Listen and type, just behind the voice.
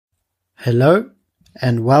Hello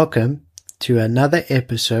and welcome to another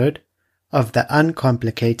episode of the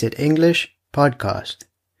Uncomplicated English Podcast.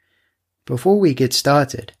 Before we get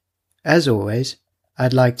started, as always,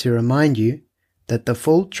 I'd like to remind you that the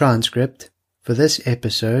full transcript for this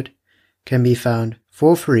episode can be found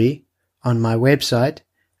for free on my website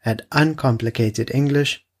at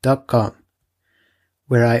uncomplicatedenglish.com,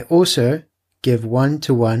 where I also give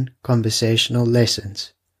one-to-one conversational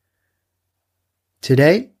lessons.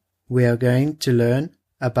 Today, we are going to learn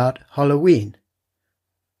about Halloween.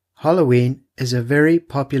 Halloween is a very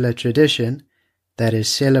popular tradition that is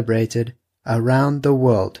celebrated around the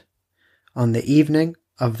world on the evening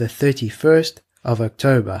of the 31st of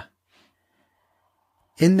October.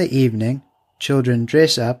 In the evening, children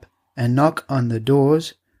dress up and knock on the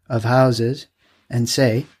doors of houses and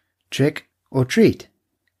say, "Trick or treat."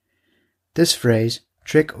 This phrase,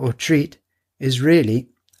 trick or treat, is really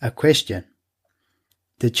a question.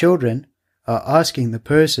 The children are asking the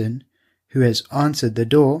person who has answered the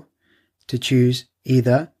door to choose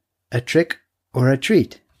either a trick or a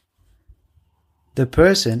treat. The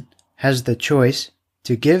person has the choice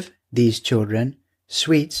to give these children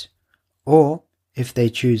sweets, or if they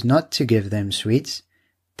choose not to give them sweets,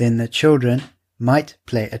 then the children might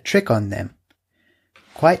play a trick on them.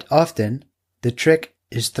 Quite often, the trick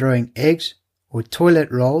is throwing eggs or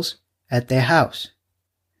toilet rolls at their house.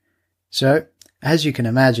 So, as you can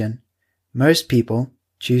imagine, most people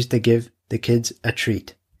choose to give the kids a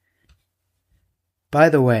treat. By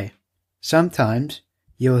the way, sometimes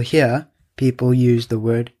you'll hear people use the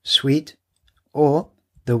word sweet or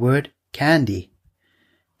the word candy.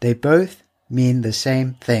 They both mean the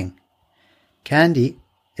same thing. Candy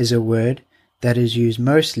is a word that is used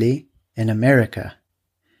mostly in America,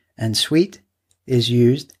 and sweet is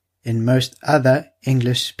used in most other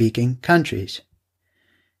English-speaking countries.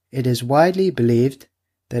 It is widely believed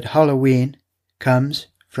that Halloween comes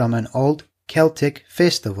from an old Celtic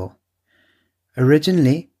festival.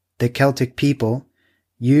 Originally, the Celtic people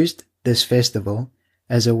used this festival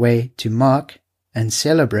as a way to mark and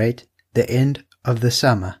celebrate the end of the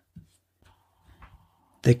summer.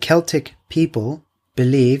 The Celtic people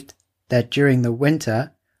believed that during the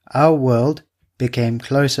winter, our world became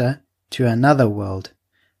closer to another world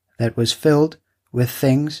that was filled with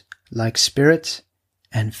things like spirits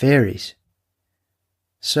and fairies.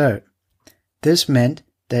 So, this meant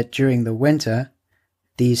that during the winter,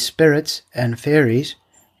 these spirits and fairies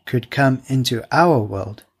could come into our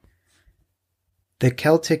world. The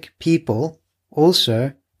Celtic people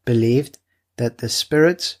also believed that the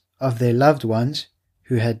spirits of their loved ones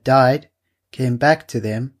who had died came back to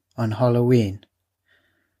them on Halloween.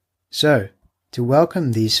 So, to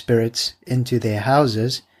welcome these spirits into their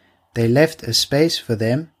houses, they left a space for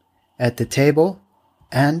them at the table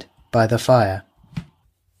and by the fire.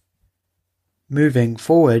 Moving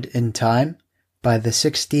forward in time, by the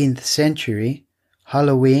 16th century,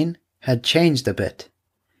 Halloween had changed a bit.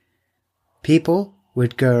 People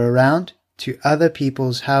would go around to other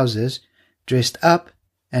people's houses dressed up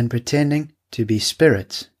and pretending to be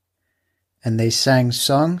spirits, and they sang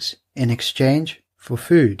songs in exchange for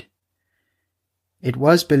food. It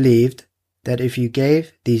was believed that if you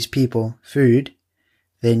gave these people food,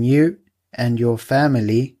 then you and your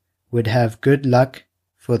family would have good luck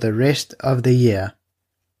for the rest of the year.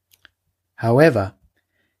 However,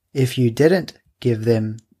 if you didn't give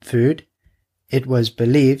them food, it was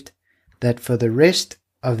believed that for the rest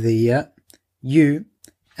of the year, you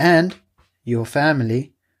and your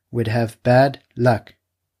family would have bad luck.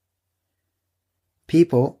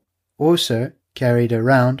 People also carried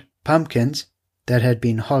around pumpkins that had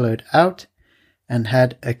been hollowed out and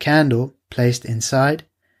had a candle placed inside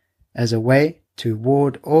as a way to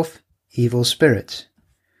ward off evil spirits.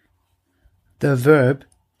 The verb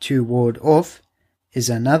to ward off is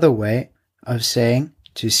another way of saying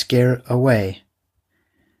to scare away.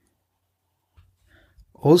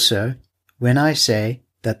 Also, when I say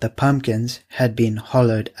that the pumpkins had been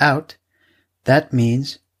hollowed out, that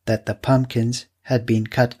means that the pumpkins had been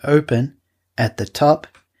cut open at the top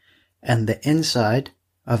and the inside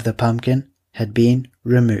of the pumpkin had been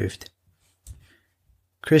removed.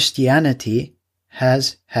 Christianity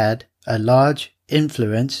has had a large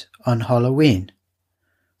influence on Halloween.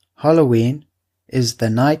 Halloween is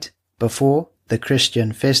the night before the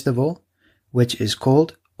Christian festival, which is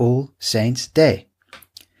called All Saints' Day.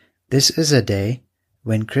 This is a day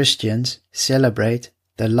when Christians celebrate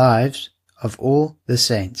the lives of all the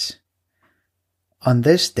saints. On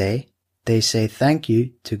this day, they say thank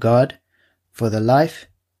you to God for the life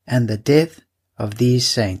and the death of these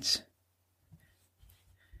saints.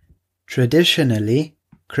 Traditionally,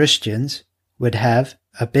 Christians would have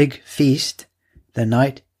a big feast the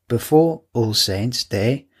night before All Saints'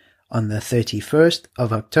 Day on the 31st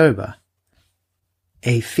of October.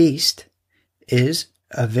 A feast is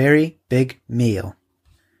a very big meal.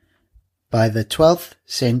 By the 12th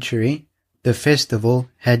century, the festival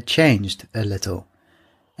had changed a little,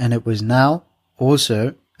 and it was now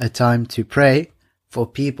also a time to pray for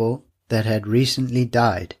people that had recently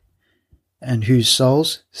died, and whose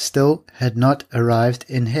souls still had not arrived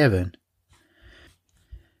in heaven.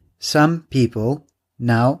 Some people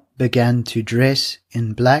now began to dress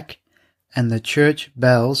in black, and the church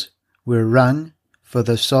bells were rung for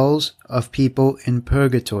the souls of people in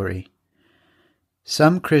purgatory.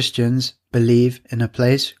 Some Christians believe in a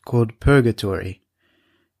place called purgatory.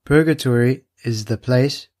 Purgatory is the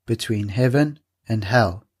place between heaven and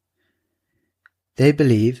hell. They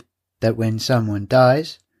believe that when someone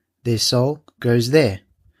dies, their soul goes there,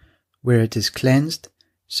 where it is cleansed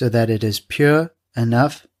so that it is pure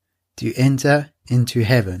enough to enter into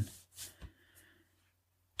heaven.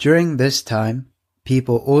 During this time,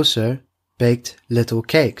 people also baked little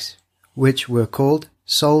cakes, which were called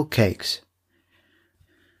soul cakes.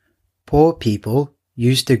 Poor people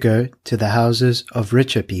used to go to the houses of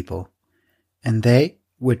richer people, and they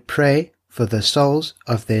would pray for the souls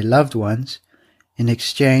of their loved ones in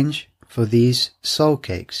exchange for these soul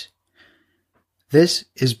cakes. This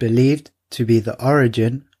is believed to be the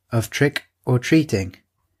origin of trick or treating.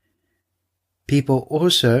 People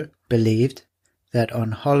also believed that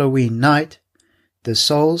on Halloween night, the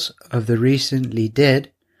souls of the recently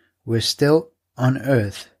dead were still on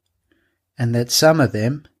earth, and that some of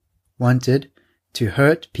them wanted to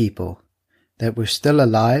hurt people that were still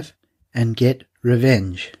alive and get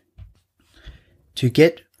revenge. To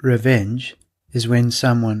get revenge is when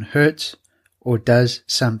someone hurts or does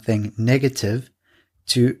something negative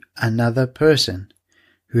to another person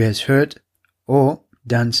who has hurt or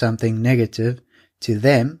done something negative to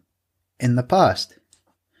them in the past.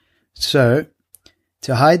 So,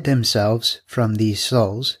 to hide themselves from these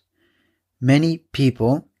souls, many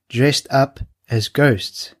people dressed up as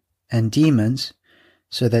ghosts and demons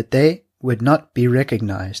so that they would not be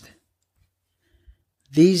recognized.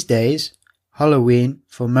 These days, Halloween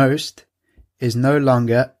for most is no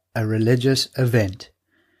longer a religious event.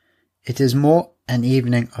 It is more an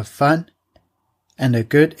evening of fun and a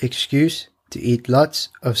good excuse to eat lots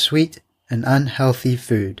of sweet and unhealthy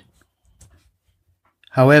food.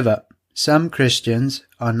 However, some Christians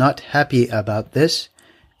are not happy about this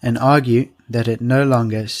and argue that it no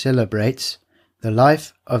longer celebrates the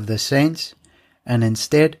life of the saints and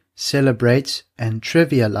instead celebrates and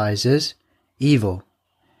trivializes evil.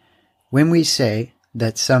 When we say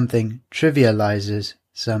that something trivializes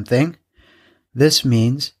something, this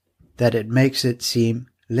means that it makes it seem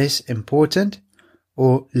less important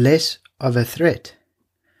or less of a threat.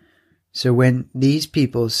 So when these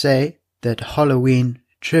people say that Halloween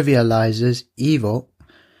trivializes evil,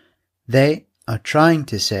 they are trying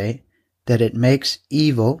to say that it makes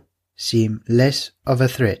evil seem less of a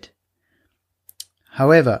threat.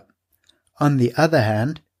 However, on the other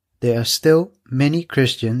hand, there are still many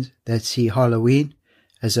Christians that see Halloween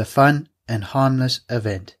as a fun and harmless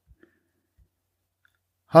event.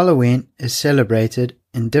 Halloween is celebrated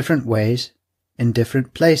in different ways in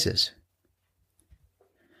different places.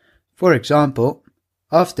 For example,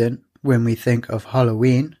 often when we think of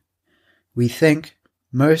Halloween, we think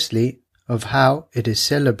mostly of how it is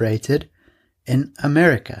celebrated in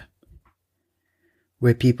America,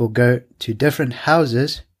 where people go to different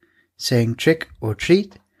houses saying trick or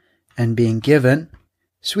treat and being given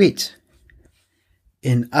sweets.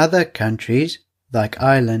 In other countries, like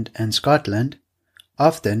Ireland and Scotland,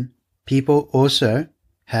 often people also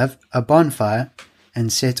have a bonfire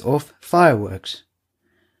and set off fireworks.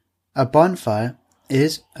 A bonfire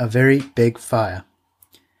is a very big fire.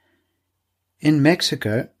 In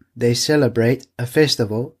Mexico, they celebrate a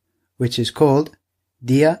festival which is called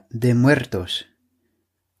Dia de Muertos,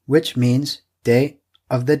 which means Day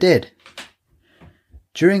of the Dead.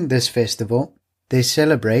 During this festival, they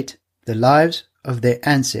celebrate the lives of their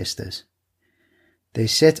ancestors. They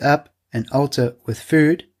set up an altar with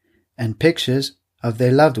food and pictures of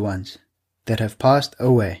their loved ones that have passed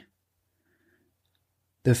away.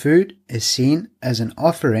 The food is seen as an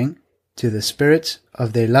offering to the spirits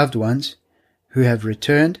of their loved ones who have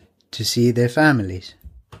returned to see their families.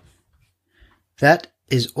 That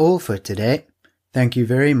is all for today. Thank you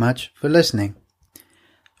very much for listening.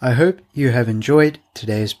 I hope you have enjoyed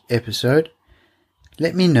today's episode.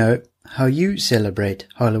 Let me know how you celebrate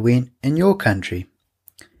Halloween in your country.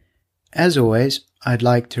 As always, I'd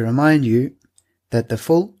like to remind you that the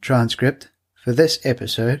full transcript for this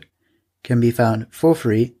episode can be found for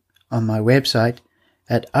free on my website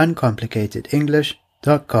at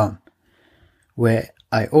uncomplicatedenglish.com, where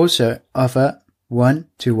I also offer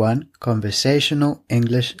one-to-one conversational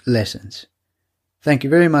English lessons. Thank you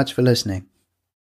very much for listening.